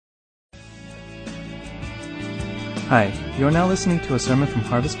Hi, you are now listening to a sermon from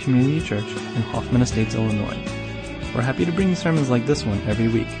Harvest Community Church in Hoffman Estates, Illinois. We're happy to bring you sermons like this one every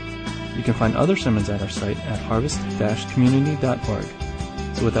week. You can find other sermons at our site at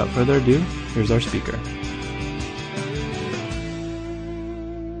harvest-community.org. So without further ado, here's our speaker.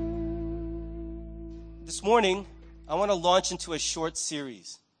 This morning, I want to launch into a short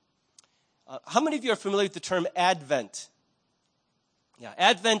series. How many of you are familiar with the term Advent? Yeah,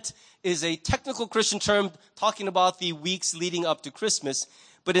 Advent is a technical Christian term talking about the weeks leading up to Christmas,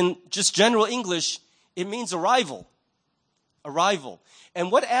 but in just general English, it means arrival. Arrival.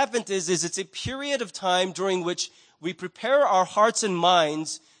 And what Advent is it's a period of time during which we prepare our hearts and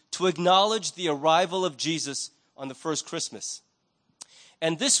minds to acknowledge the arrival of Jesus on the first Christmas.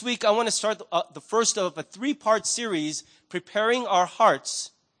 And this week, I want to start the first of a three-part series, preparing our hearts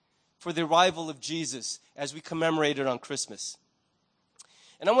for the arrival of Jesus as we commemorate it on Christmas.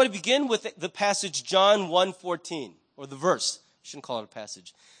 And I want to begin with the passage John 1:14, or the verse. I shouldn't call it a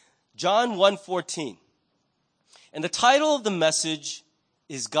passage. John 1:14. And the title of the message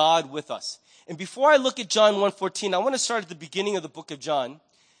is God with us. And before I look at John 1:14, I want to start at the beginning of the book of John.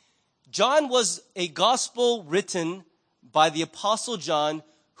 John was a gospel written by the Apostle John,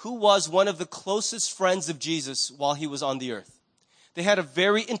 who was one of the closest friends of Jesus while he was on the earth. They had a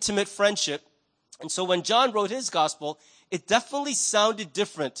very intimate friendship. And so when John wrote his gospel, it definitely sounded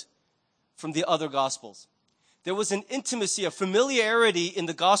different from the other gospels. There was an intimacy, a familiarity in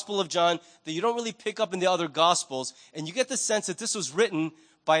the Gospel of John that you don't really pick up in the other gospels. And you get the sense that this was written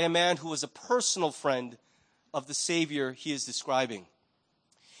by a man who was a personal friend of the Savior he is describing.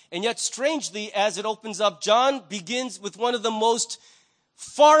 And yet, strangely, as it opens up, John begins with one of the most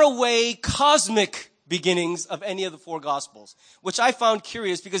faraway, cosmic beginnings of any of the four Gospels, which I found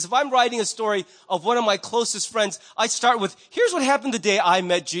curious because if I'm writing a story of one of my closest friends, I start with, here's what happened the day I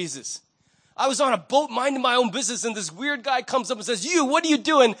met Jesus. I was on a boat minding my own business and this weird guy comes up and says, what are you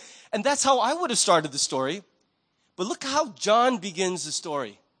doing? And that's how I would have started the story. But look how John begins the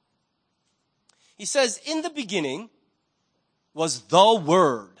story. He says, in the beginning was the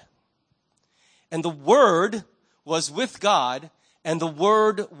Word. And the Word was with God, and the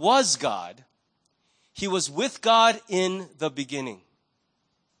Word was God. He was with God in the beginning.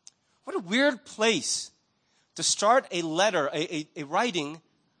 What a weird place to start a letter, a writing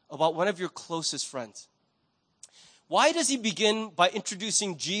about one of your closest friends. Why does he begin by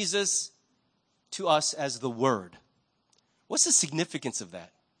introducing Jesus to us as the Word? What's the significance of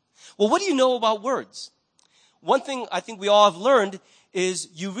that? Well, what do you know about words? One thing I think we all have learned is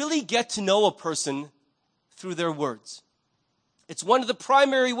you really get to know a person through their words. It's one of the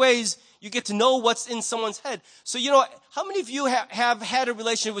primary ways you get to know what's in someone's head. So, how many of you have had a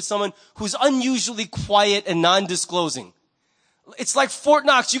relationship with someone who's unusually quiet and non-disclosing? It's like Fort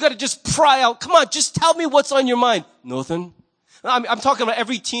Knox. You got to just pry out. Come on, just tell me what's on your mind. Nothing. I'm talking about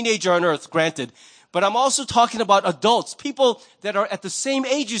every teenager on earth, granted. But I'm also talking about adults, people that are at the same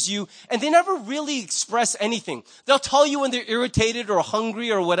age as you, and they never really express anything. They'll tell you when they're irritated or hungry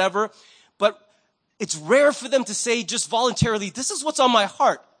or whatever, but it's rare for them to say just voluntarily, this is what's on my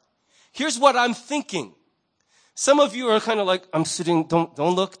heart. Here's what I'm thinking. Some of you are kind of like, I'm sitting, don't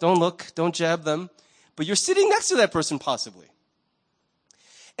look, don't jab them. But you're sitting next to that person possibly.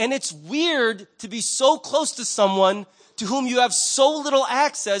 And it's weird to be so close to someone to whom you have so little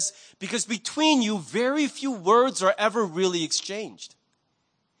access because between you, very few words are ever really exchanged.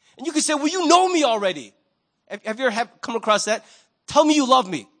 And you can say, well, you know me already. Have you ever come across that? Tell me you love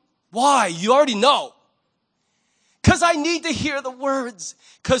me. Why? You already know. Because I need to hear the words.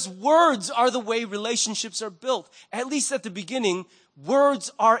 Because words are the way relationships are built. At least at the beginning,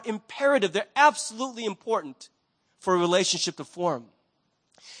 words are imperative. They're absolutely important for a relationship to form.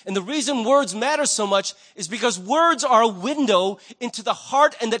 And the reason words matter so much is because words are a window into the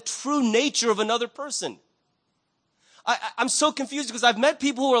heart and the true nature of another person. I'm so confused because I've met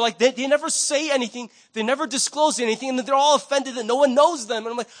people who are like, they never say anything, they never disclose anything, and they're all offended that no one knows them.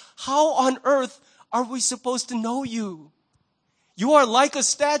 And I'm like, how on earth are we supposed to know you? You are like a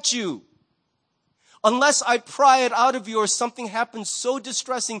statue. Unless I pry it out of you or something happens so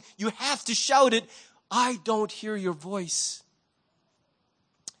distressing, you have to shout it, I don't hear your voice.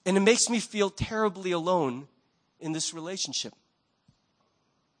 And it makes me feel terribly alone in this relationship.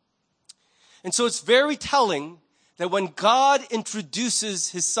 And so it's very telling that when God introduces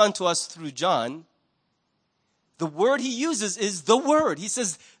his son to us through John, the word he uses is the Word. He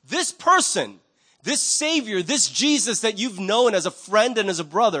says, this person, this Savior, this Jesus that you've known as a friend and as a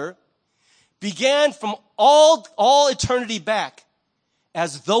brother, began from all eternity back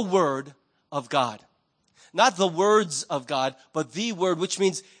as the Word of God. Not the words of God, but the word, which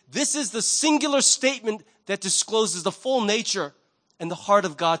means this is the singular statement that discloses the full nature and the heart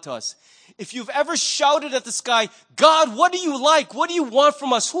of God to us. If you've ever shouted at the sky, God, what do you like? What do you want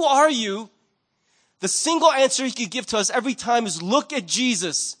from us? Who are you? The single answer he could give to us every time is look at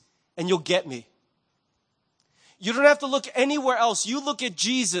Jesus and you'll get me. You don't have to look anywhere else. You look at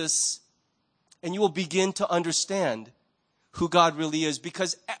Jesus and you will begin to understand who God really is,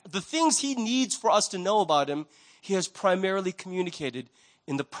 because the things he needs for us to know about him, he has primarily communicated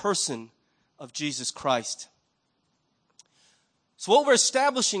in the person of Jesus Christ. So what we're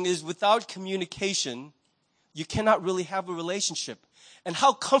establishing is without communication, you cannot really have a relationship. And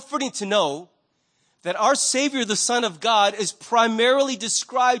how comforting to know that our Savior, the Son of God, is primarily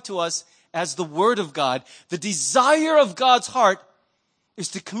described to us as the Word of God. The desire of God's heart is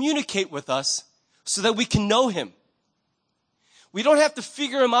to communicate with us so that we can know him. We don't have to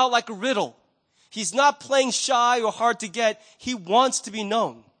figure him out like a riddle. He's not playing shy or hard to get. He wants to be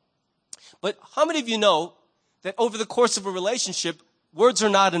known. But how many of you know that over the course of a relationship, words are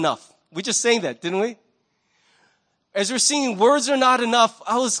not enough? We just sang that, didn't we? As we're singing, words are not enough,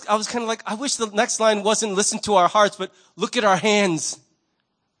 I was kind of like, I wish the next line wasn't listen to our hearts, but look at our hands.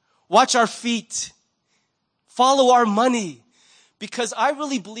 Watch our feet. Follow our money. Because I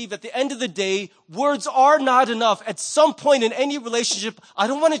really believe at the end of the day, words are not enough. At some point in any relationship, I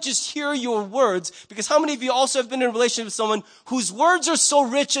don't want to just hear your words. Because how many of you also have been in a relationship with someone whose words are so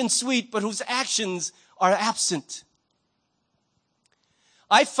rich and sweet, but whose actions are absent?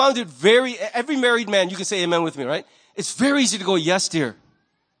 I found it every married man, you can say amen with me, right? It's very easy to go, yes, dear.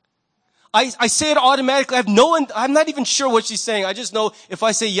 I say it automatically. I'm not even sure what she's saying. I just know if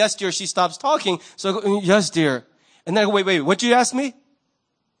I say yes, dear, she stops talking. So I go, yes, dear. And then I go, wait, what'd you ask me?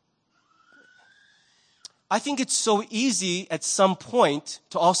 I think it's so easy at some point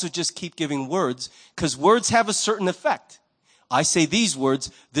to also just keep giving words, because words have a certain effect. I say these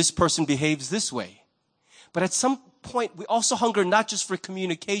words, this person behaves this way. But at some point, we also hunger not just for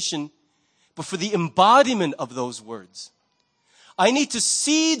communication, but for the embodiment of those words. I need to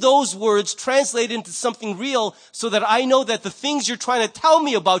see those words translated into something real so that I know that the things you're trying to tell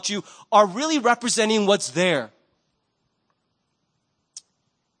me about you are really representing what's there.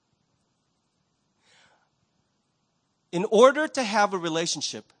 In order to have a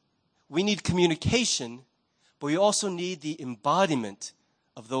relationship, we need communication, but we also need the embodiment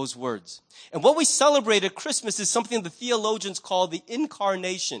of those words. And what we celebrate at Christmas is something the theologians call the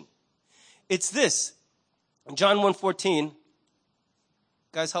incarnation. It's this. In John 1:14,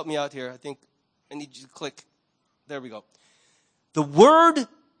 guys, help me out here. I think I need you to click. There we go. The Word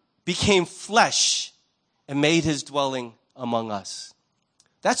became flesh and made his dwelling among us.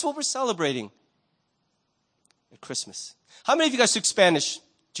 That's what we're celebrating at Christmas. How many of you guys took Spanish,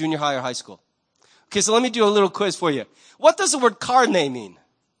 junior high or high school? Okay, so let me do a little quiz for you. What does the word carne mean?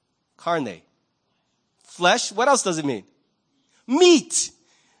 Carne. Flesh. What else does it mean? Meat.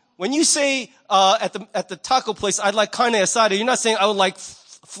 When you say at the taco place, I'd like carne asada, you're not saying I would like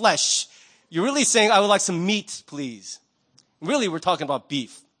flesh. You're really saying I would like some meat, please. Really, we're talking about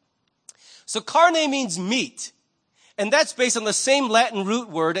beef. So carne means meat. And that's based on the same Latin root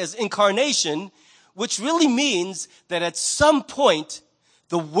word as incarnation, which really means that at some point,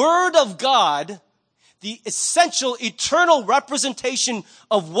 the Word of God, the essential, eternal representation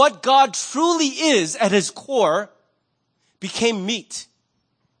of what God truly is at his core, became meat.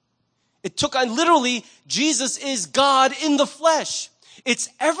 It took on, literally, Jesus is God in the flesh. It's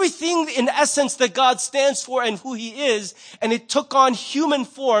everything in essence that God stands for and who he is, and it took on human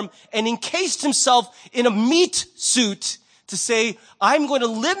form and encased himself in a meat suit to say, I'm going to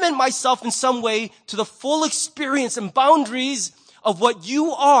limit myself in some way to the full experience and boundaries of what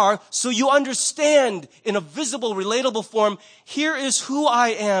you are, so you understand in a visible, relatable form, here is who I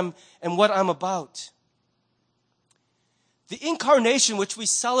am and what I'm about. The incarnation which we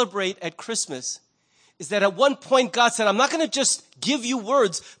celebrate at Christmas is that at one point God said, I'm not going to just give you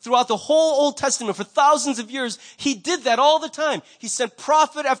words. Throughout the whole Old Testament for thousands of years, he did that all the time. He sent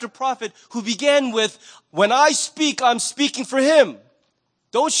prophet after prophet who began with, when I speak, I'm speaking for him.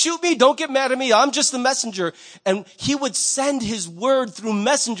 Don't shoot me. Don't get mad at me. I'm just the messenger. And he would send his word through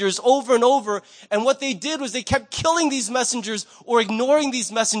messengers over and over. And what they did was they kept killing these messengers or ignoring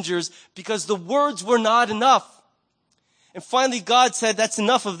these messengers because the words were not enough. And finally, God said, that's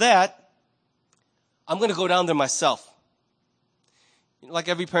enough of that. I'm going to go down there myself. Like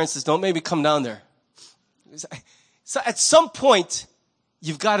every parent says, don't make me come down there. So at some point,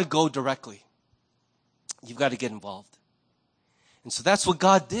 you've got to go directly. You've got to get involved. And so that's what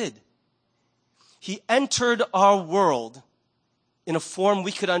God did. He entered our world in a form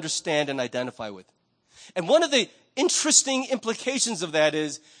we could understand and identify with. And one of the interesting implications of that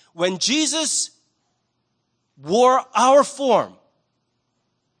is when Jesus wore our form,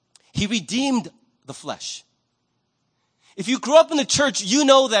 he redeemed the flesh. If you grew up in the church, you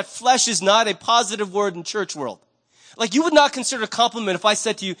know that flesh is not a positive word in church world. Like you would not consider a compliment if I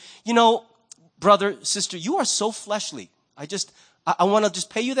said to you, you know, brother, sister, you are so fleshly. I want to just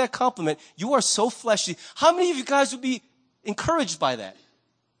pay you that compliment. You are so fleshly. How many of you guys would be encouraged by that?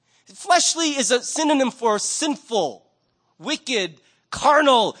 Fleshly is a synonym for sinful, wicked,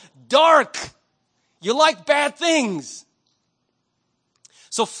 carnal, dark. You like bad things.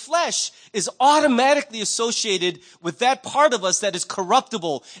 So flesh is automatically associated with that part of us that is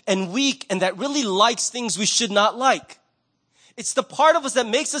corruptible and weak and that really likes things we should not like. It's the part of us that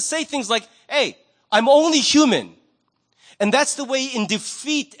makes us say things like, hey, I'm only human. And that's the way in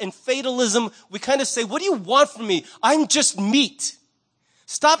defeat and fatalism, we kind of say, what do you want from me? I'm just meat.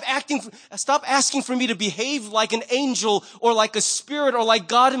 Stop asking for me to behave like an angel or like a spirit or like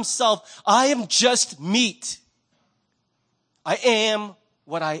God himself. I am just meat. I am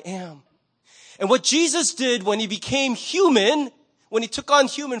what I am. And what Jesus did when he became human, when he took on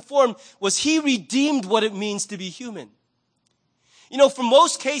human form, was he redeemed what it means to be human. You know, for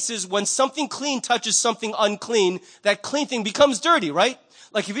most cases, when something clean touches something unclean, that clean thing becomes dirty, right?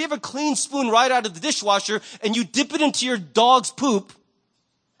 Like if you have a clean spoon right out of the dishwasher and you dip it into your dog's poop,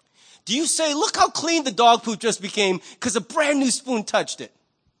 do you say, look how clean the dog poop just became because a brand new spoon touched it?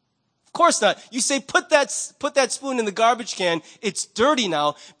 Of course not. You say, put that spoon in the garbage can. It's dirty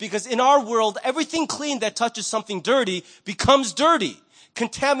now because in our world, everything clean that touches something dirty becomes dirty.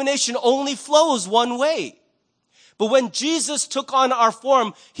 Contamination only flows one way. But when Jesus took on our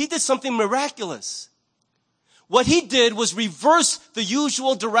form, he did something miraculous. What he did was reverse the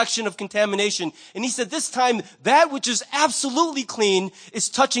usual direction of contamination. And he said, this time, that which is absolutely clean is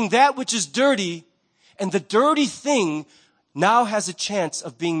touching that which is dirty, and the dirty thing now has a chance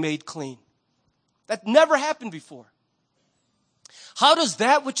of being made clean. That never happened before. How does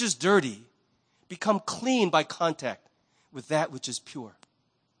that which is dirty become clean by contact with that which is pure?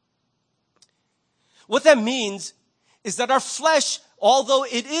 What that means is that our flesh, although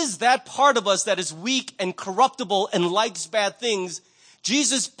it is that part of us that is weak and corruptible and likes bad things,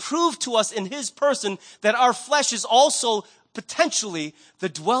 Jesus proved to us in his person that our flesh is also potentially the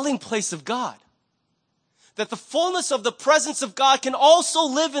dwelling place of God. That the fullness of the presence of God can also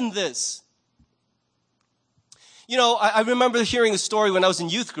live in this. You know, I remember hearing a story when I was in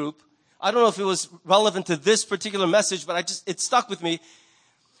youth group. I don't know if it was relevant to this particular message, but it stuck with me.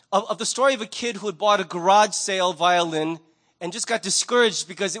 Of the story of a kid who had bought a garage sale violin and just got discouraged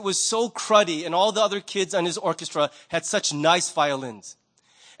because it was so cruddy and all the other kids on his orchestra had such nice violins.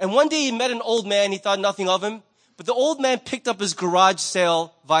 And one day he met an old man, he thought nothing of him, but the old man picked up his garage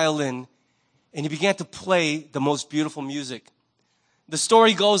sale violin and he began to play the most beautiful music. The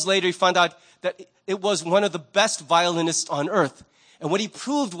story goes later, he found out that it was one of the best violinists on earth. And what he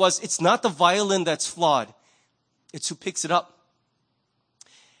proved was it's not the violin that's flawed, it's who picks it up.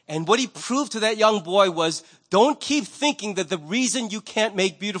 And what he proved to that young boy was, don't keep thinking that the reason you can't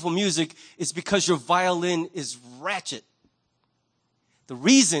make beautiful music is because your violin is ratchet. The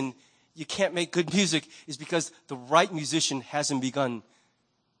reason you can't make good music is because the right musician hasn't begun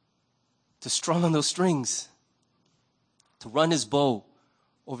to strum on those strings, to run his bow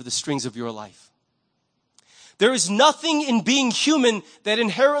over the strings of your life. There is nothing in being human that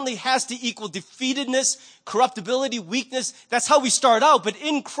inherently has to equal defeatedness, corruptibility, weakness. That's how we start out. But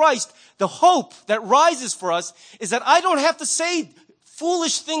in Christ, the hope that rises for us is that I don't have to say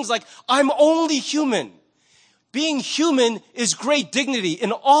foolish things like, I'm only human. Being human is great dignity.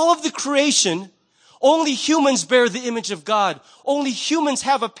 In all of the creation, only humans bear the image of God. Only humans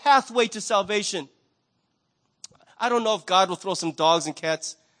have a pathway to salvation. I don't know if God will throw some dogs and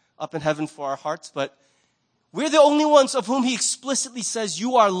cats up in heaven for our hearts, but we're the only ones of whom he explicitly says,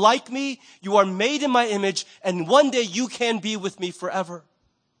 you are like me, you are made in my image, and one day you can be with me forever.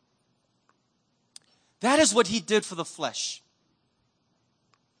 That is what he did for the flesh.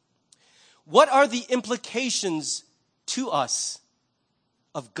 What are the implications to us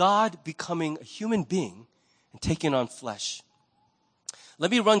of God becoming a human being and taking on flesh?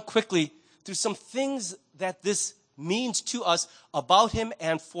 Let me run quickly through some things that this means to us about him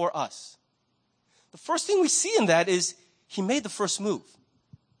and for us. The first thing we see in that is he made the first move.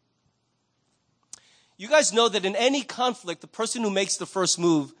 You guys know that in any conflict, the person who makes the first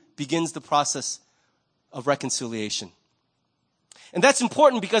move begins the process of reconciliation. And that's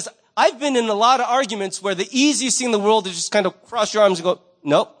important because I've been in a lot of arguments where the easiest thing in the world is just kind of cross your arms and go,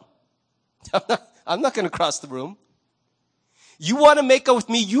 nope, I'm not going to cross the room. You want to make up with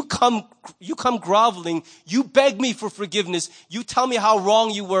me, you come groveling, you beg me for forgiveness, you tell me how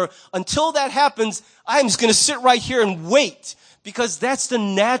wrong you were. Until that happens, I'm just going to sit right here and wait, because that's the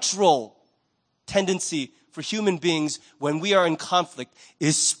natural tendency for human beings when we are in conflict,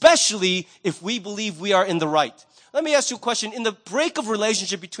 especially if we believe we are in the right. Let me ask you a question. In the break of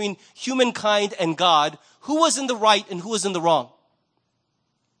relationship between humankind and God, who was in the right and who was in the wrong?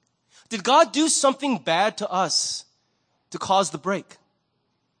 Did God do something bad to us to cause the break?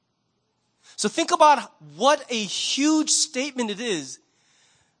 So think about what a huge statement it is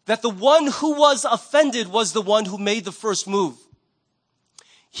that the one who was offended was the one who made the first move.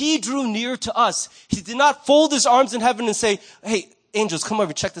 He drew near to us. He did not fold his arms in heaven and say, hey, angels, come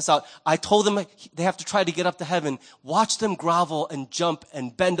over, check this out. I told them they have to try to get up to heaven. Watch them grovel and jump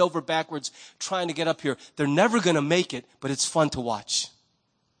and bend over backwards trying to get up here. They're never going to make it, but it's fun to watch.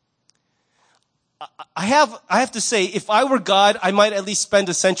 I have to say, if I were God, I might at least spend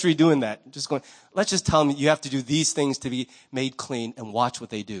a century doing that. Just going, let's just tell them you have to do these things to be made clean, and watch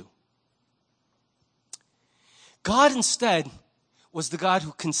what they do. God instead was the God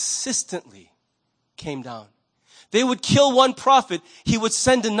who consistently came down. They would kill one prophet, he would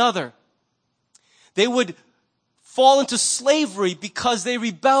send another. They would fall into slavery because they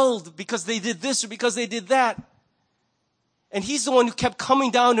rebelled, because they did this or because they did that. And he's the one who kept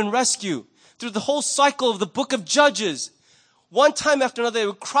coming down and rescue through the whole cycle of the book of Judges. One time after another, they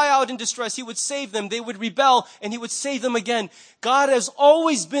would cry out in distress. He would save them. They would rebel, and he would save them again. God has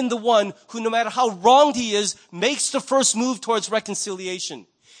always been the one who, no matter how wronged he is, makes the first move towards reconciliation.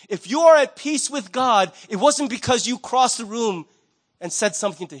 If you are at peace with God, it wasn't because you crossed the room and said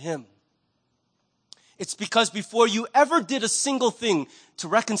something to him. It's because before you ever did a single thing to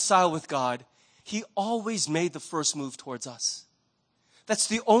reconcile with God, he always made the first move towards us. That's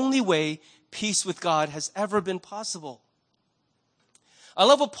the only way peace with God has ever been possible. I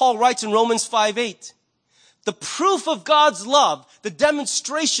love what Paul writes in Romans 5:8. The proof of God's love, the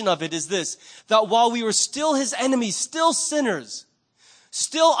demonstration of it is this, that while we were still his enemies, still sinners,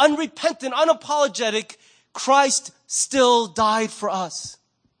 still unrepentant, unapologetic, Christ still died for us.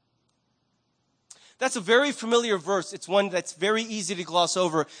 That's a very familiar verse. It's one that's very easy to gloss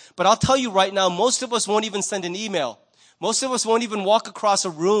over. But I'll tell you right now, most of us won't even send an email. Most of us won't even walk across a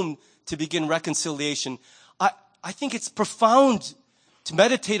room to begin reconciliation. I think it's profound to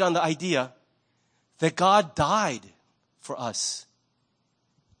meditate on the idea that God died for us.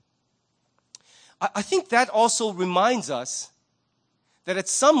 I think that also reminds us that at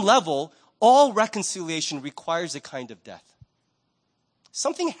some level, all reconciliation requires a kind of death.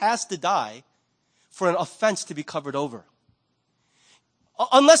 Something has to die for an offense to be covered over.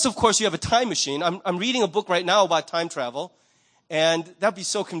 Unless, of course, you have a time machine. I'm reading a book right now about time travel, and that'd be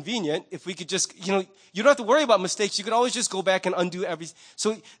so convenient if we could just, you don't have to worry about mistakes. You could always just go back and undo everything.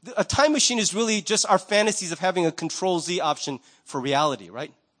 So a time machine is really just our fantasies of having a Control-Z option for reality,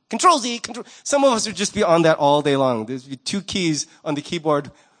 right? Control-Z, Control. Some of us would just be on that all day long. There's two keys on the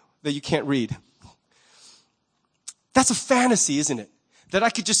keyboard that you can't read. That's a fantasy, isn't it? That I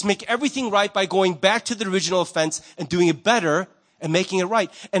could just make everything right by going back to the original offense and doing it better and making it right.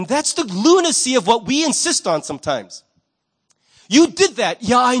 And that's the lunacy of what we insist on sometimes. You did that.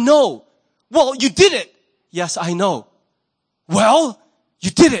 Yeah, I know. Well, you did it. Yes, I know. Well,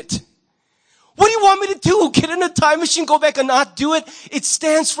 you did it. What do you want me to do? Get in a time machine, go back and not do it? It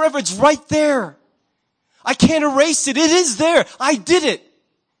stands forever. It's right there. I can't erase it. It is there. I did it.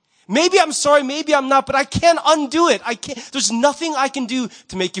 Maybe I'm sorry, maybe I'm not, but I can't undo it. There's nothing I can do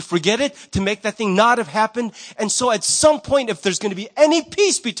to make you forget it, to make that thing not have happened. And so at some point, if there's going to be any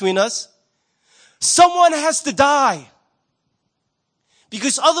peace between us, someone has to die.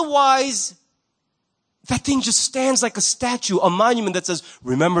 Because otherwise, that thing just stands like a statue, a monument that says,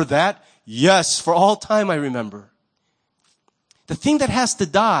 remember that? Yes, for all time I remember. The thing that has to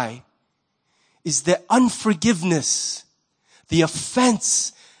die is the unforgiveness, the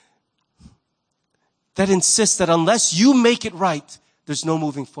offense that insists that unless you make it right, there's no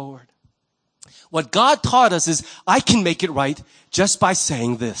moving forward. What God taught us is, I can make it right just by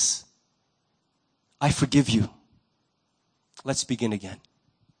saying this. I forgive you. Let's begin again.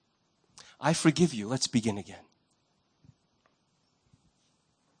 I forgive you. Let's begin again.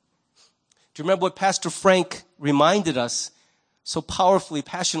 Do you remember what Pastor Frank reminded us so powerfully,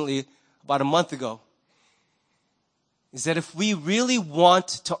 passionately about a month ago? Is that if we really want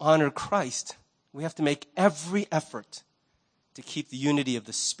to honor Christ, we have to make every effort to keep the unity of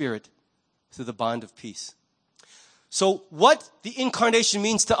the Spirit through the bond of peace. So what the incarnation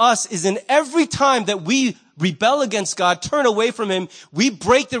means to us is in every time that we rebel against God, turn away from him, we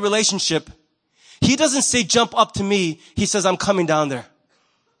break the relationship. He doesn't say, jump up to me. He says, I'm coming down there.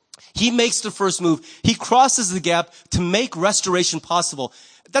 He makes the first move. He crosses the gap to make restoration possible.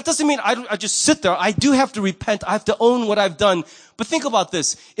 That doesn't mean I just sit there. I do have to repent. I have to own what I've done. But think about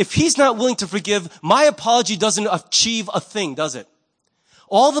this. If he's not willing to forgive, my apology doesn't achieve a thing, does it?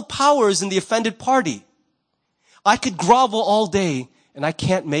 All the power is in the offended party. I could grovel all day and I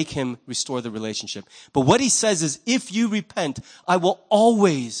can't make him restore the relationship. But what he says is, if you repent, I will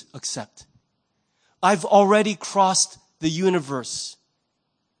always accept. I've already crossed the universe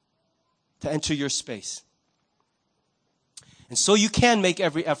to enter your space. And so you can make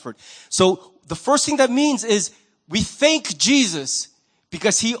every effort. So the first thing that means is we thank Jesus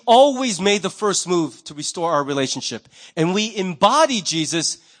because he always made the first move to restore our relationship. And we embody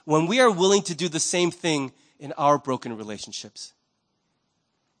Jesus when we are willing to do the same thing in our broken relationships.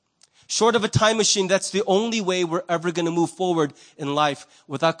 Short of a time machine, that's the only way we're ever going to move forward in life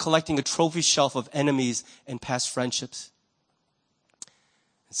without collecting a trophy shelf of enemies and past friendships.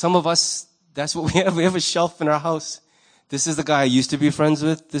 Some of us, that's what we have. We have a shelf in our house. This is the guy I used to be friends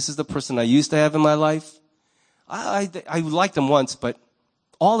with. This is the person I used to have in my life. I liked them once, but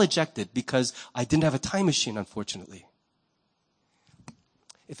all ejected because I didn't have a time machine, unfortunately.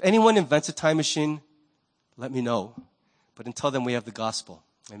 If anyone invents a time machine, let me know. But until then, we have the gospel.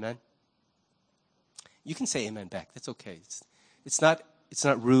 Amen? You can say amen back. That's okay. It's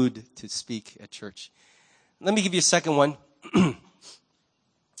not rude to speak at church. Let me give you a second one.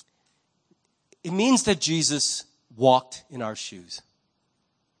 It means that Jesus walked in our shoes.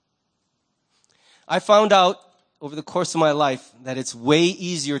 I found out over the course of my life that it's way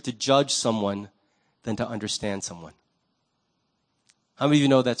easier to judge someone than to understand someone. How many of you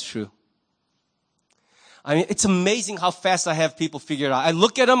know that's true? I mean, it's amazing how fast I have people figure it out. I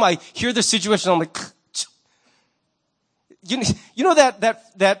look at them, I hear the situation, I'm like, you know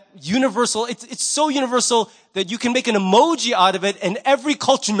that universal, it's so universal that you can make an emoji out of it and every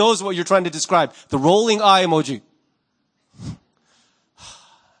culture knows what you're trying to describe. The rolling eye emoji.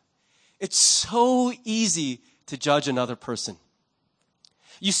 It's so easy to judge another person.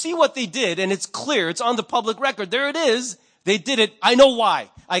 You see what they did and it's clear. It's on the public record. There it is. They did it. I know why.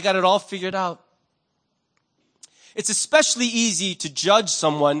 I got it all figured out. It's especially easy to judge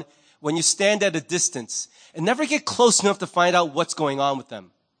someone when you stand at a distance and never get close enough to find out what's going on with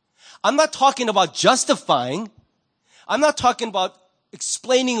them. I'm not talking about justifying. I'm not talking about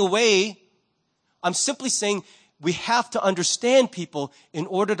explaining away. I'm simply saying we have to understand people in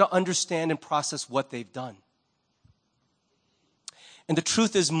order to understand and process what they've done. And the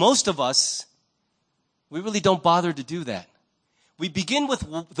truth is, most of us, we really don't bother to do that. We begin with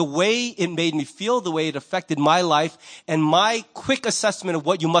the way it made me feel, the way it affected my life, and my quick assessment of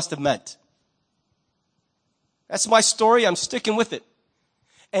what you must have meant. That's my story. I'm sticking with it.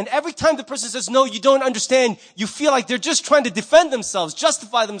 And every time the person says, no, you don't understand, you feel like they're just trying to defend themselves,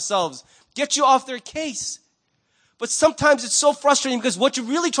 justify themselves, get you off their case. But sometimes it's so frustrating because what you're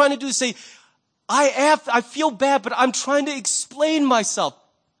really trying to do is say, I feel bad, but I'm trying to explain myself.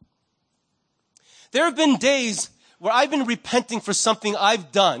 There have been days where I've been repenting for something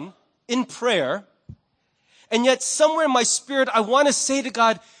I've done in prayer, and yet somewhere in my spirit, I want to say to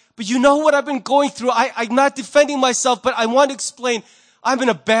God, but you know what I've been going through? I'm not defending myself, but I want to explain, I'm in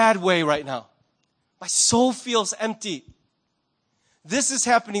a bad way right now. My soul feels empty. This is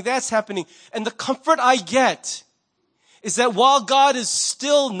happening, that's happening. And the comfort I get is that while God is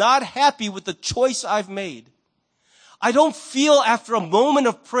still not happy with the choice I've made, I don't feel after a moment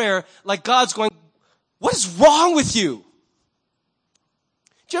of prayer like God's going, what is wrong with you?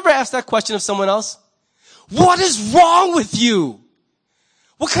 Did you ever ask that question of someone else? What is wrong with you?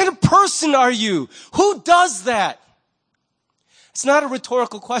 What kind of person are you? Who does that? It's not a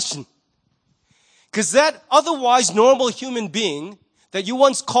rhetorical question. Because that otherwise normal human being that you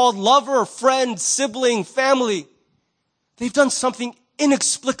once called lover, friend, sibling, family, they've done something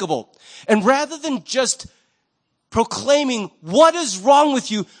inexplicable. And rather than just proclaiming, what is wrong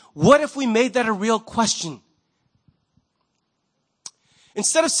with you? What if we made that a real question?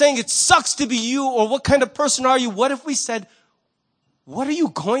 Instead of saying, it sucks to be you, or what kind of person are you? What if we said, what are you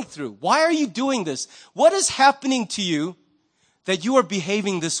going through? Why are you doing this? What is happening to you that you are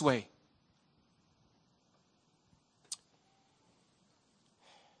behaving this way?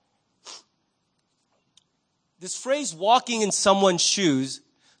 This phrase, walking in someone's shoes,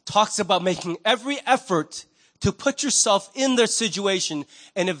 talks about making every effort to put yourself in their situation.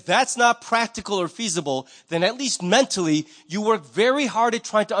 And if that's not practical or feasible, then at least mentally, you work very hard at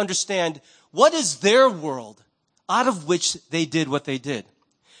trying to understand what is their world out of which they did what they did.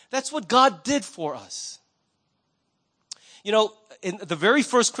 That's what God did for us. You know, in the very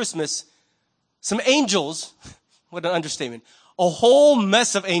first Christmas, some angels, what an understatement, a whole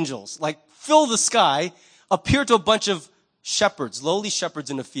mess of angels, like fill the sky, appear to a bunch of shepherds, lowly shepherds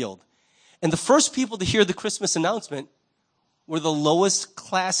in a field. And the first people to hear the Christmas announcement were the lowest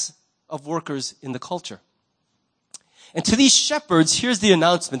class of workers in the culture. And to these shepherds, here's the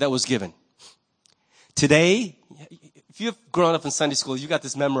announcement that was given. Today, if you've grown up in Sunday school, you got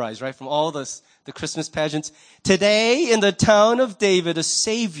this memorized, right? From all the Christmas pageants. Today, in the town of David, a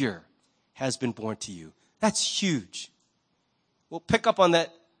Savior has been born to you. That's huge. We'll pick up on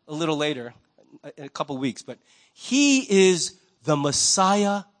that a little later, in a couple weeks. But he is the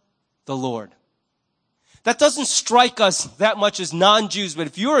Messiah, the Lord. That doesn't strike us that much as non-Jews, but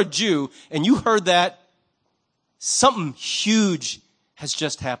if you're a Jew and you heard that, something huge has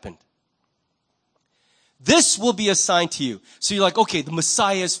just happened. This will be a sign to you. So you're like, okay, the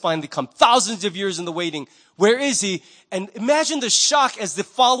Messiah has finally come. Thousands of years in the waiting. Where is he? And imagine the shock as the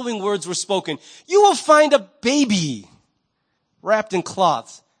following words were spoken. You will find a baby wrapped in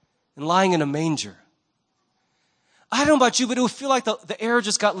cloths and lying in a manger. I don't know about you, but it would feel like the air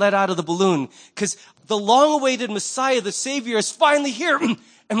just got let out of the balloon because the long-awaited Messiah, the Savior, is finally here. And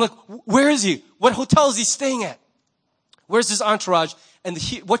I'm like, where is he? What hotel is he staying at? Where's his entourage? And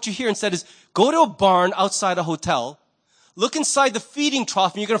what you hear instead is, go to a barn outside a hotel, look inside the feeding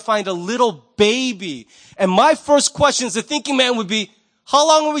trough, and you're going to find a little baby. And my first question as a thinking man would be, how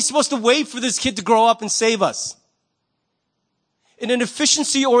long are we supposed to wait for this kid to grow up and save us? In an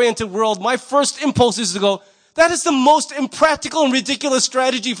efficiency-oriented world, my first impulse is to go, that is the most impractical and ridiculous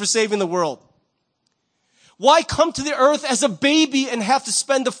strategy for saving the world. Why come to the earth as a baby and have to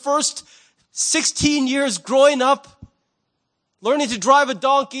spend the first 16 years growing up, learning to drive a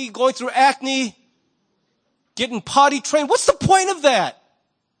donkey, going through acne, getting potty trained? What's the point of that?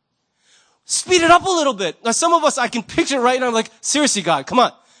 Speed it up a little bit. Now, some of us, I can picture it right now. I'm like, seriously, God, come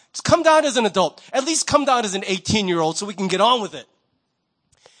on. Just come down as an adult. At least come down as an 18-year-old so we can get on with it.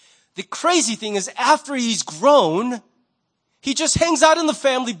 The crazy thing is, after he's grown, he just hangs out in the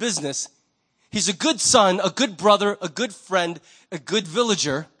family business. He's a good son, a good brother, a good friend, a good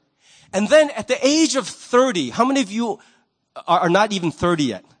villager. And then at the age of 30, how many of you are not even 30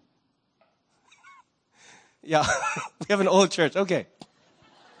 yet? Yeah, we have an old church. Okay.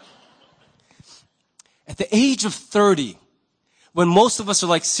 At the age of 30, when most of us are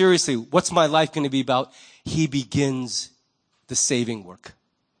like, seriously, what's my life going to be about? He begins the saving work.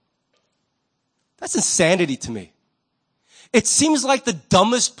 That's insanity to me. It seems like the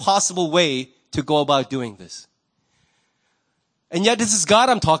dumbest possible way to go about doing this. And yet this is God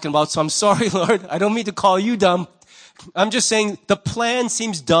I'm talking about, so I'm sorry, Lord. I don't mean to call you dumb. I'm just saying the plan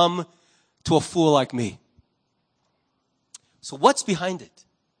seems dumb to a fool like me. So what's behind it?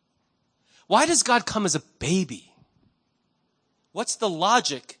 Why does God come as a baby? What's the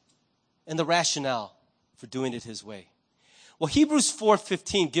logic and the rationale for doing it his way? Well, Hebrews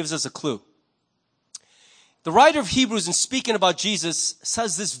 4:15 gives us a clue. The writer of Hebrews, in speaking about Jesus,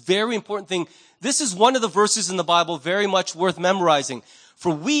 says this very important thing. This is one of the verses in the Bible very much worth memorizing.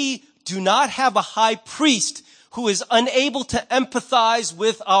 For we do not have a high priest who is unable to empathize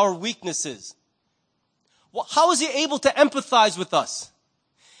with our weaknesses. Well, how is he able to empathize with us?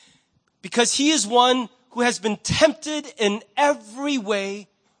 Because he is one who has been tempted in every way,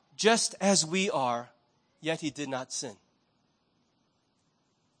 just as we are, yet he did not sin.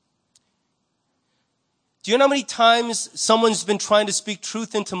 Do you know how many times someone's been trying to speak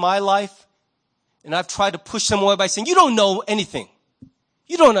truth into my life, and I've tried to push them away by saying, you don't know anything.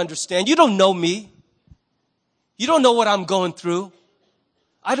 You don't understand. You don't know me. You don't know what I'm going through.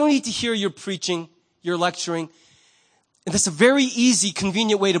 I don't need to hear your preaching, your lecturing. And that's a very easy,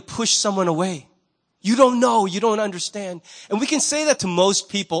 convenient way to push someone away. You don't know. You don't understand. And we can say that to most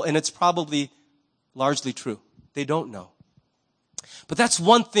people, and it's probably largely true. They don't know. But that's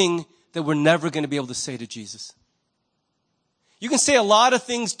one thing that we're never going to be able to say to Jesus. You can say a lot of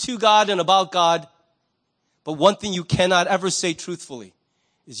things to God and about God, but one thing you cannot ever say truthfully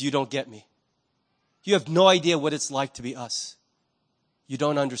is you don't get me. You have no idea what it's like to be us. You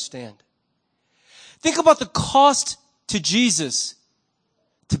don't understand. Think about the cost to Jesus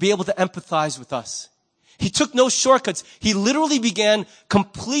to be able to empathize with us. He took no shortcuts. He literally began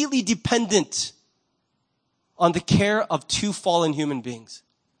completely dependent on the care of two fallen human beings.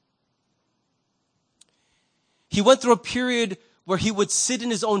 He went through a period where he would sit in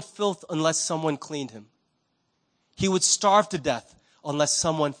his own filth unless someone cleaned him. He would starve to death unless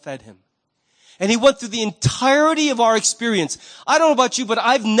someone fed him. And he went through the entirety of our experience. I don't know about you, but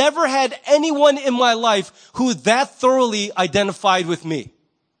I've never had anyone in my life who that thoroughly identified with me.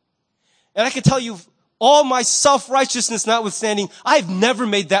 And I can tell you, all my self-righteousness notwithstanding, I've never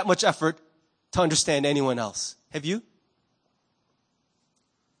made that much effort to understand anyone else. Have you?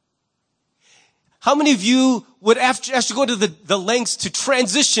 How many of you would actually go to the lengths to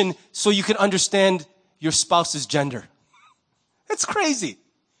transition so you can understand your spouse's gender? That's crazy.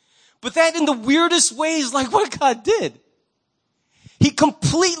 But that in the weirdest way is like what God did. He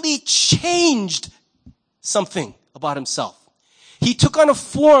completely changed something about himself. He took on a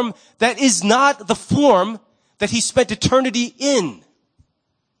form that is not the form that he spent eternity in.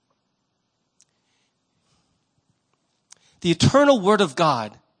 The eternal Word of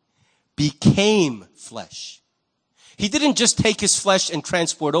God became flesh. He didn't just take his flesh and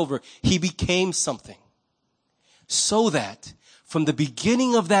transport over. He became something. So that from the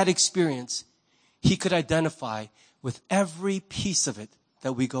beginning of that experience, he could identify with every piece of it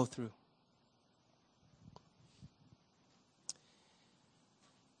that we go through.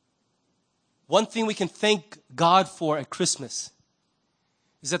 One thing we can thank God for at Christmas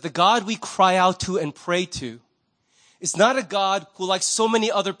is that the God we cry out to and pray to is not a God who, like so many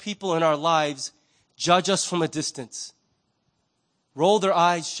other people in our lives, judge us from a distance, roll their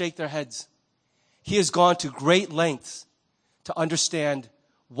eyes, shake their heads. He has gone to great lengths to understand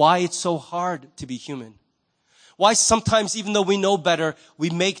why it's so hard to be human. Why sometimes, even though we know better, we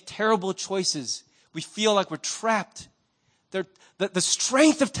make terrible choices. We feel like we're trapped. The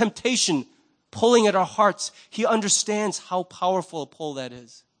strength of temptation pulling at our hearts, he understands how powerful a pull that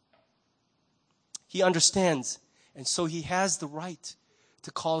is. He understands, and so he has the right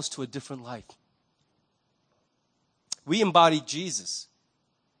to call us to a different life. We embody Jesus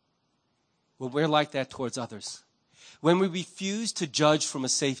when we're like that towards others. When we refuse to judge from a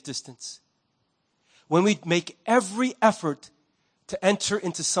safe distance. When we make every effort to enter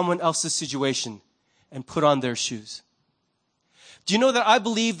into someone else's situation and put on their shoes. Do you know that I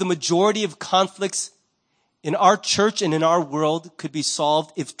believe the majority of conflicts in our church and in our world could be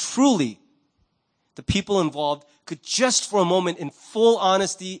solved if truly the people involved could just for a moment in full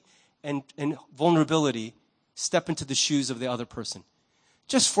honesty and vulnerability step into the shoes of the other person.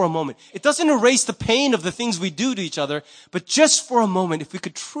 Just for a moment. It doesn't erase the pain of the things we do to each other, but just for a moment, if we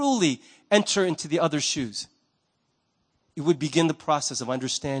could truly enter into the other's shoes, it would begin the process of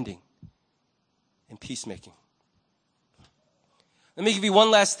understanding and peacemaking. Let me give you one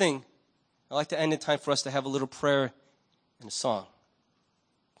last thing. I'd like to end in time for us to have a little prayer and a song.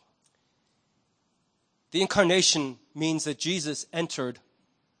 The incarnation means that Jesus entered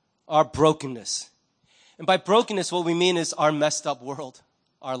our brokenness. And by brokenness, what we mean is our messed up world,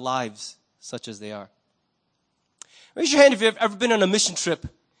 our lives, such as they are. Raise your hand if you've ever been on a mission trip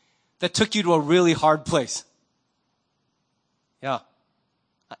that took you to a really hard place. Yeah,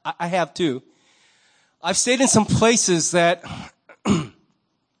 I have too. I've stayed in some places that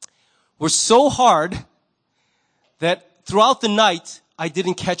were so hard that throughout the night, I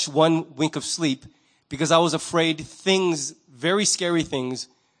didn't catch one wink of sleep because I was afraid things, very scary things,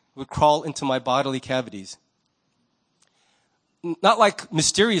 would crawl into my bodily cavities. Not like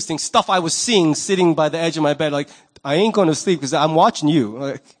mysterious things, stuff I was seeing sitting by the edge of my bed, like, I ain't going to sleep because I'm watching you.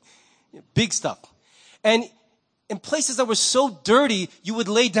 Like, big stuff. And in places that were so dirty, you would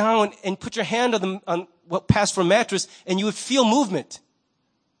lay down and put your hand on what passed for a mattress, and you would feel movement.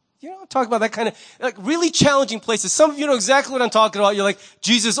 You know, I'm talking about that kind of, like, really challenging places. Some of you know exactly what I'm talking about. You're like,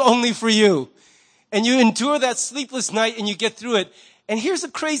 Jesus, only for you. And you endure that sleepless night, and you get through it. And here's the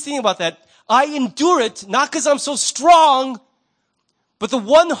crazy thing about that. I endure it, not because I'm so strong, but the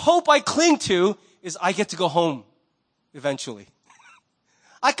one hope I cling to is I get to go home eventually.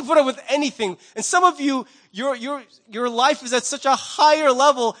 I can put up with anything. And some of you, your life is at such a higher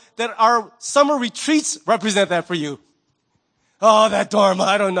level that our summer retreats represent that for you. Oh, that dorm,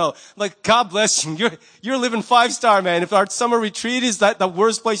 I don't know. Like, God bless you. You're living 5-star, man. If our summer retreat is that the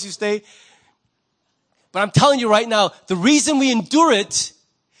worst place you stay. But I'm telling you right now, the reason we endure it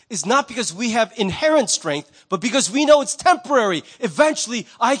is not because we have inherent strength, but because we know it's temporary. Eventually,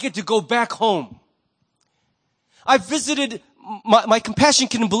 I get to go back home. I visited my compassion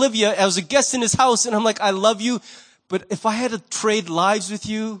kid in Bolivia. I was a guest in his house, and I'm like, I love you, but if I had to trade lives with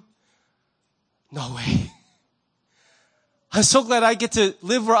you, no way. I'm so glad I get to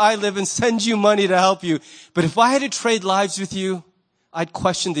live where I live and send you money to help you. But if I had to trade lives with you, I'd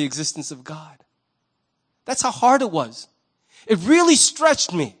question the existence of God. That's how hard it was. It really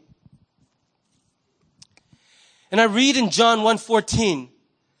stretched me. And I read in John 1:14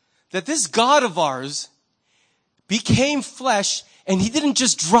 that this God of ours became flesh, and he didn't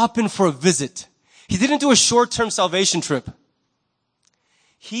just drop in for a visit. He didn't do a short-term salvation trip.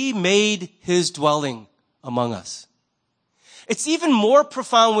 He made his dwelling among us. It's even more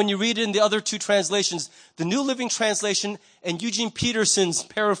profound when you read it in the other two translations, the New Living Translation and Eugene Peterson's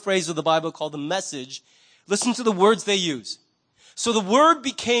paraphrase of the Bible called The Message. Listen to the words they use. So the Word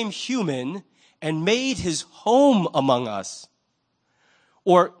became human and made his home among us.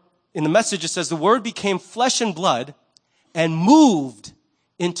 Or in the Message it says, the Word became flesh and blood and moved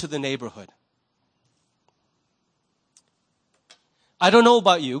into the neighborhood. I don't know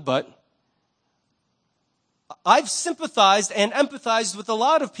about you, but I've sympathized and empathized with a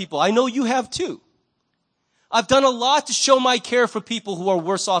lot of people. I know you have too. I've done a lot to show my care for people who are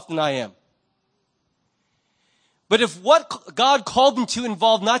worse off than I am. But if what God called me to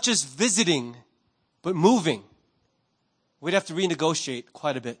involved not just visiting, but moving, we'd have to renegotiate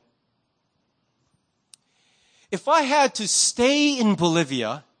quite a bit. If I had to stay in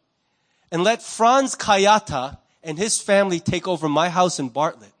Bolivia and let Franz Kayata and his family take over my house in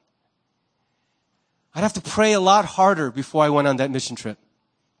Bartlett, I'd have to pray a lot harder before I went on that mission trip.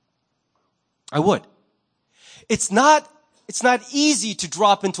 I would. It's not easy to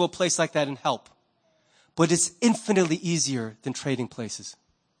drop into a place like that and help, but it's infinitely easier than trading places.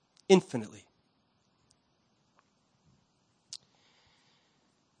 Infinitely.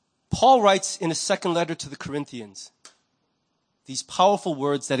 Paul writes in his second letter to the Corinthians these powerful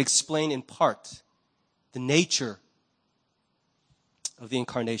words that explain in part the nature of the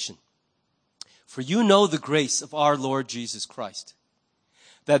incarnation. For you know the grace of our Lord Jesus Christ,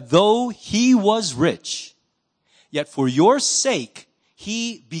 that though he was rich, yet for your sake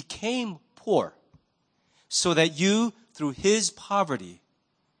he became poor, so that you, through his poverty,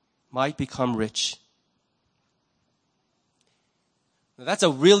 might become rich. Now, that's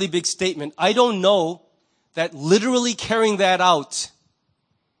a really big statement. I don't know that literally carrying that out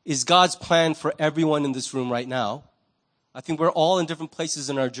is God's plan for everyone in this room right now. I think we're all in different places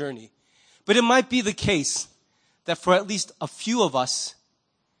in our journey. But it might be the case that for at least a few of us,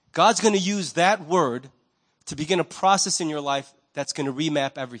 God's going to use that word to begin a process in your life that's going to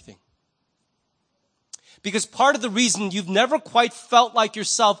remap everything. Because part of the reason you've never quite felt like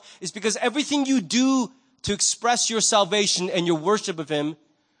yourself is because everything you do to express your salvation and your worship of him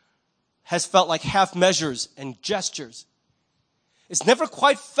has felt like half measures and gestures. It's never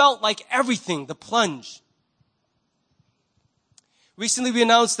quite felt like everything, the plunge. Recently we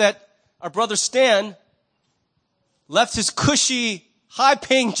announced that our brother Stan left his cushy,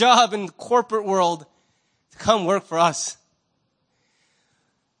 high-paying job in the corporate world to come work for us.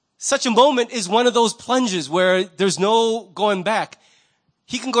 Such a moment is one of those plunges where there's no going back.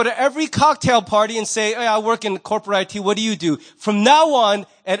 He can go to every cocktail party and say, hey, I work in corporate IT. What do you do? From now on,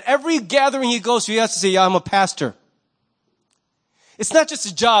 at every gathering he goes to, he has to say, yeah, I'm a pastor. It's not just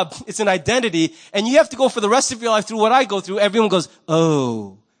a job. It's an identity. And you have to go for the rest of your life through what I go through. Everyone goes,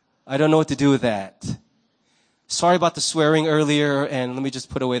 oh, I don't know what to do with that. Sorry about the swearing earlier, and let me just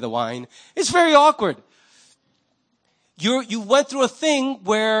put away the wine. It's very awkward. You went through a thing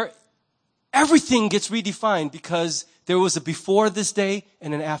where everything gets redefined because there was a before this day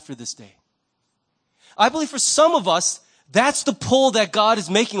and an after this day. I believe for some of us, that's the pull that God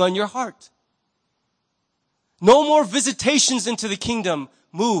is making on your heart. No more visitations into the kingdom.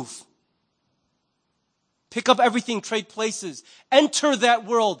 Move. Pick up everything, trade places. Enter that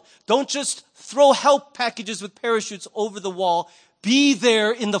world. Don't just throw help packages with parachutes over the wall. Be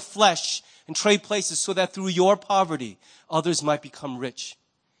there in the flesh and trade places so that through your poverty, others might become rich.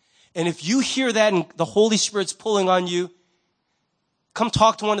 And if you hear that and the Holy Spirit's pulling on you, come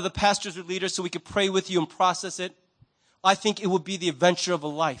talk to one of the pastors or leaders so we could pray with you and process it. I think it would be the adventure of a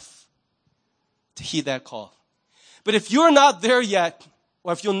life to heed that call. But if you're not there yet,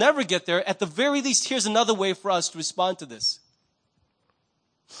 or if you'll never get there, at the very least, here's another way for us to respond to this.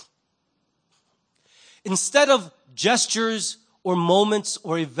 Instead of gestures or moments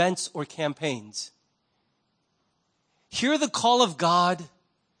or events or campaigns, hear the call of God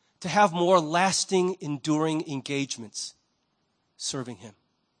to have more lasting, enduring engagements serving him.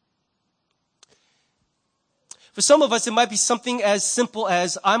 For some of us, it might be something as simple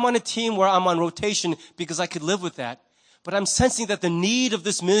as I'm on a team where I'm on rotation because I could live with that. But I'm sensing that the need of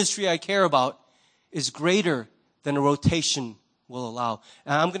this ministry I care about is greater than a rotation will allow.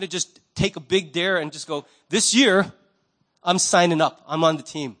 And I'm going to just take a big dare and just go, this year, I'm signing up. I'm on the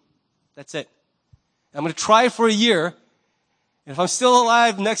team. That's it. I'm going to try for a year. And if I'm still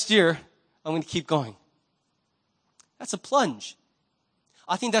alive next year, I'm going to keep going. That's a plunge.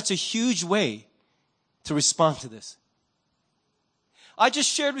 I think that's a huge way to respond to this. I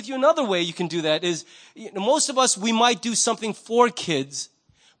just shared with you another way you can do that is, most of us, we might do something for kids,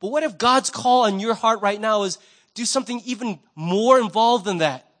 but what if God's call on your heart right now is do something even more involved than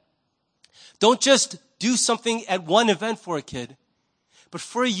that? Don't just do something at one event for a kid, but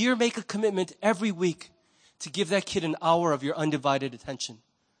for a year, make a commitment every week to give that kid an hour of your undivided attention.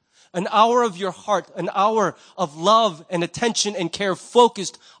 An hour of your heart, an hour of love and attention and care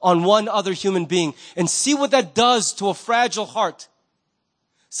focused on one other human being. And see what that does to a fragile heart.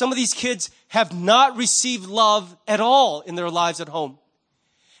 Some of these kids have not received love at all in their lives at home.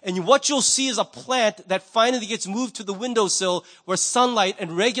 And what you'll see is a plant that finally gets moved to the windowsill where sunlight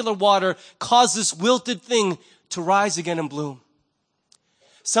and regular water cause this wilted thing to rise again and bloom.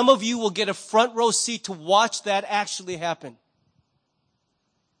 Some of you will get a front row seat to watch that actually happen.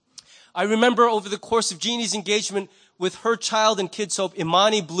 I remember over the course of Jeannie's engagement with her child in Kids Hope,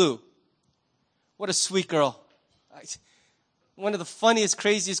 Imani Blue. What a sweet girl. One of the funniest,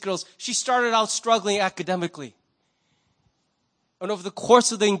 craziest girls. She started out struggling academically. And over the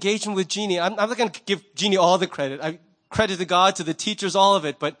course of the engagement with Jeannie, I'm not going to give Jeannie all the credit. I credit to God, to the teachers, all of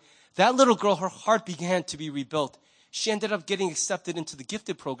it. But that little girl, her heart began to be rebuilt. She ended up getting accepted into the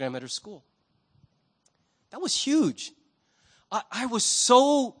gifted program at her school. That was huge. I was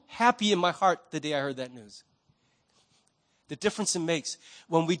so happy in my heart the day I heard that news. The difference it makes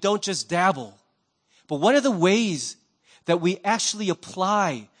when we don't just dabble. But one of the ways that we actually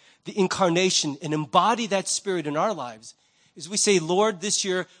apply the incarnation and embody that spirit in our lives is we say, Lord, this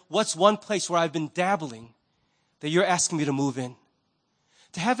year, what's one place where I've been dabbling that you're asking me to move in?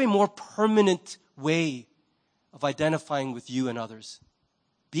 To have a more permanent way of identifying with you and others.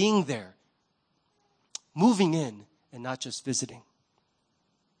 Being there. Moving in. And not just visiting.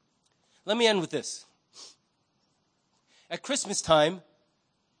 Let me end with this. At Christmas time,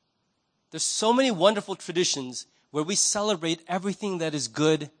 there's so many wonderful traditions where we celebrate everything that is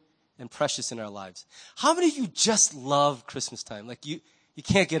good and precious in our lives. How many of you just love Christmas time? Like you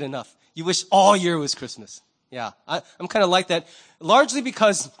can't get enough. You wish all year was Christmas. Yeah, I'm kind of like that. Largely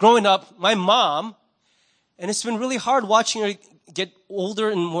because growing up, my mom, and it's been really hard watching her get older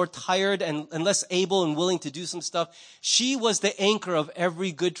and more tired and less able and willing to do some stuff. She was the anchor of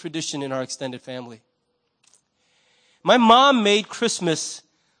every good tradition in our extended family. My mom made Christmas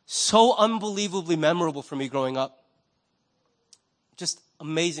so unbelievably memorable for me growing up. Just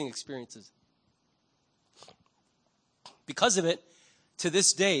amazing experiences. Because of it, to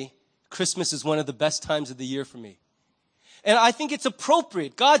this day, Christmas is one of the best times of the year for me. And I think it's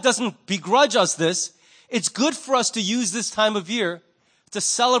appropriate. God doesn't begrudge us this. It's good for us to use this time of year to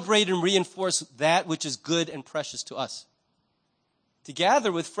celebrate and reinforce that which is good and precious to us. To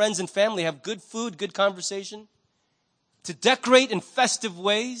gather with friends and family, have good food, good conversation. To decorate in festive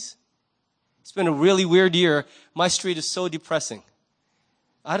ways. It's been a really weird year. My street is so depressing.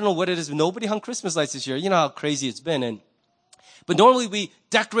 I don't know what it is. Nobody hung Christmas lights this year. You know how crazy it's been. But normally we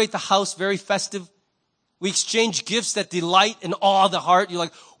decorate the house very festive. We exchange gifts that delight and awe the heart. You're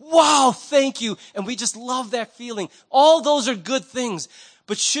like, wow, thank you. And we just love that feeling. All those are good things.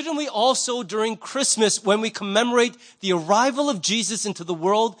 But shouldn't we also, during Christmas, when we commemorate the arrival of Jesus into the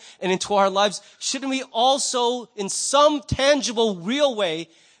world and into our lives, shouldn't we also, in some tangible, real way,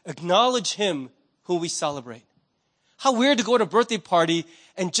 acknowledge him who we celebrate? How weird to go to a birthday party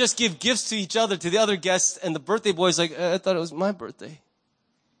and just give gifts to each other, to the other guests, and the birthday boy's like, I thought it was my birthday.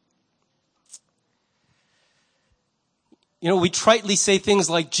 You know, we tritely say things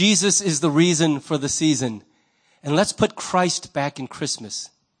like, Jesus is the reason for the season. And let's put Christ back in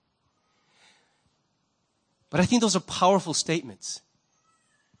Christmas. But I think those are powerful statements.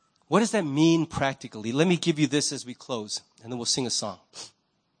 What does that mean practically? Let me give you this as we close, and then we'll sing a song.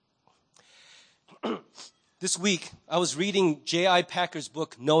 This week, I was reading J.I. Packer's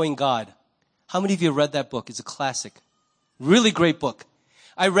book, Knowing God. How many of you read that book? It's a classic. Really great book.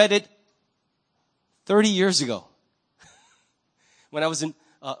 I read it 30 years ago. When I was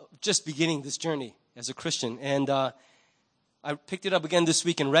just beginning this journey as a Christian. And I picked it up again this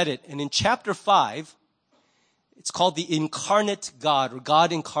week and read it. And in chapter 5, it's called The Incarnate God, or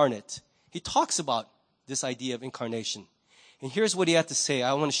God Incarnate. He talks about this idea of incarnation. And here's what he had to say.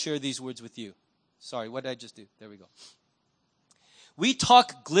 I want to share these words with you. Sorry, what did I just do? There we go. We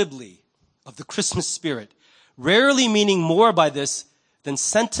talk glibly of the Christmas spirit, rarely meaning more by this than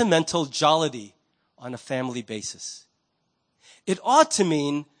sentimental jollity on a family basis. It ought to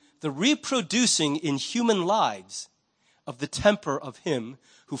mean the reproducing in human lives of the temper of him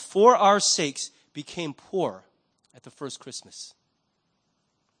who for our sakes became poor at the first Christmas.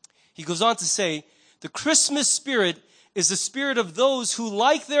 He goes on to say, the Christmas spirit is the spirit of those who,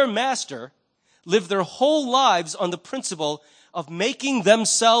 like their master, live their whole lives on the principle of making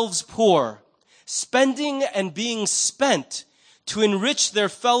themselves poor, spending and being spent to enrich their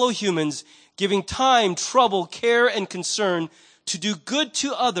fellow humans, giving time, trouble, care, and concern to do good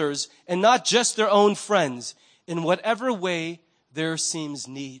to others and not just their own friends in whatever way there seems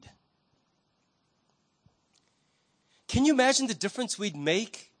need. Can you imagine the difference we'd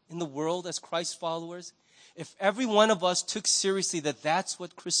make in the world as Christ followers if every one of us took seriously that that's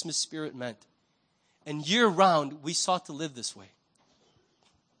what Christmas spirit meant? And year round, we sought to live this way.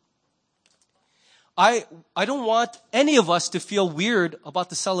 I don't want any of us to feel weird about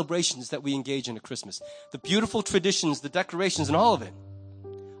the celebrations that we engage in at Christmas. The beautiful traditions, the decorations, and all of it.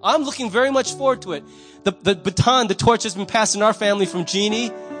 I'm looking very much forward to it. The baton, the torch has been passed in our family from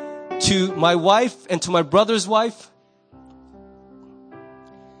Jeannie to my wife and to my brother's wife.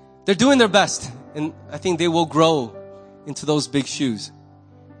 They're doing their best, and I think they will grow into those big shoes.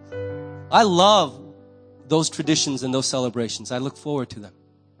 I love those traditions and those celebrations. I look forward to them.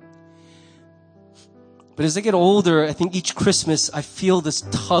 But as I get older, I think each Christmas I feel this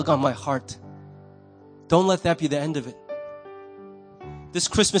tug on my heart. Don't let that be the end of it. This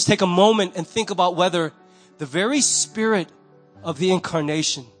Christmas, take a moment and think about whether the very spirit of the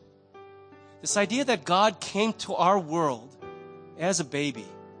incarnation, this idea that God came to our world as a baby,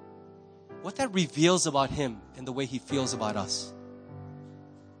 what that reveals about Him and the way He feels about us.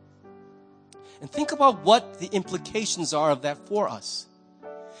 And think about what the implications are of that for us.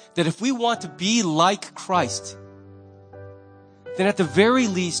 That if we want to be like Christ, then at the very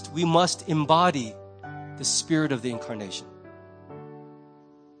least, we must embody the spirit of the incarnation.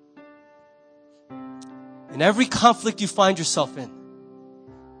 In every conflict you find yourself in,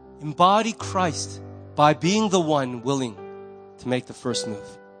 embody Christ by being the one willing to make the first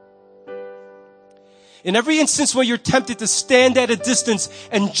move. In every instance where you're tempted to stand at a distance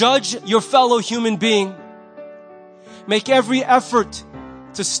and judge your fellow human being, make every effort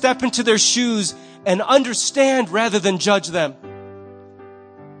to step into their shoes and understand rather than judge them.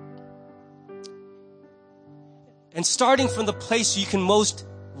 And starting from the place you can most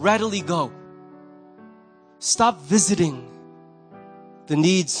readily go, stop visiting the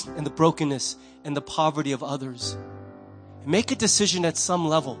needs and the brokenness and the poverty of others. Make a decision at some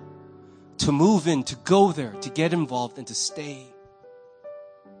level to move in, to go there, to get involved, and to stay.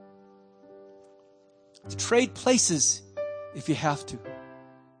 To trade places if you have to.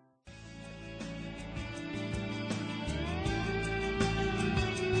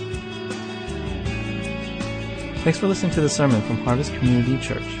 Thanks for listening to the sermon from Harvest Community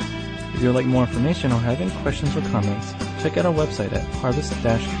Church. If you would like more information or have any questions or comments, check out our website at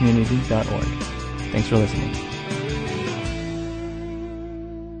harvest-community.org. Thanks for listening.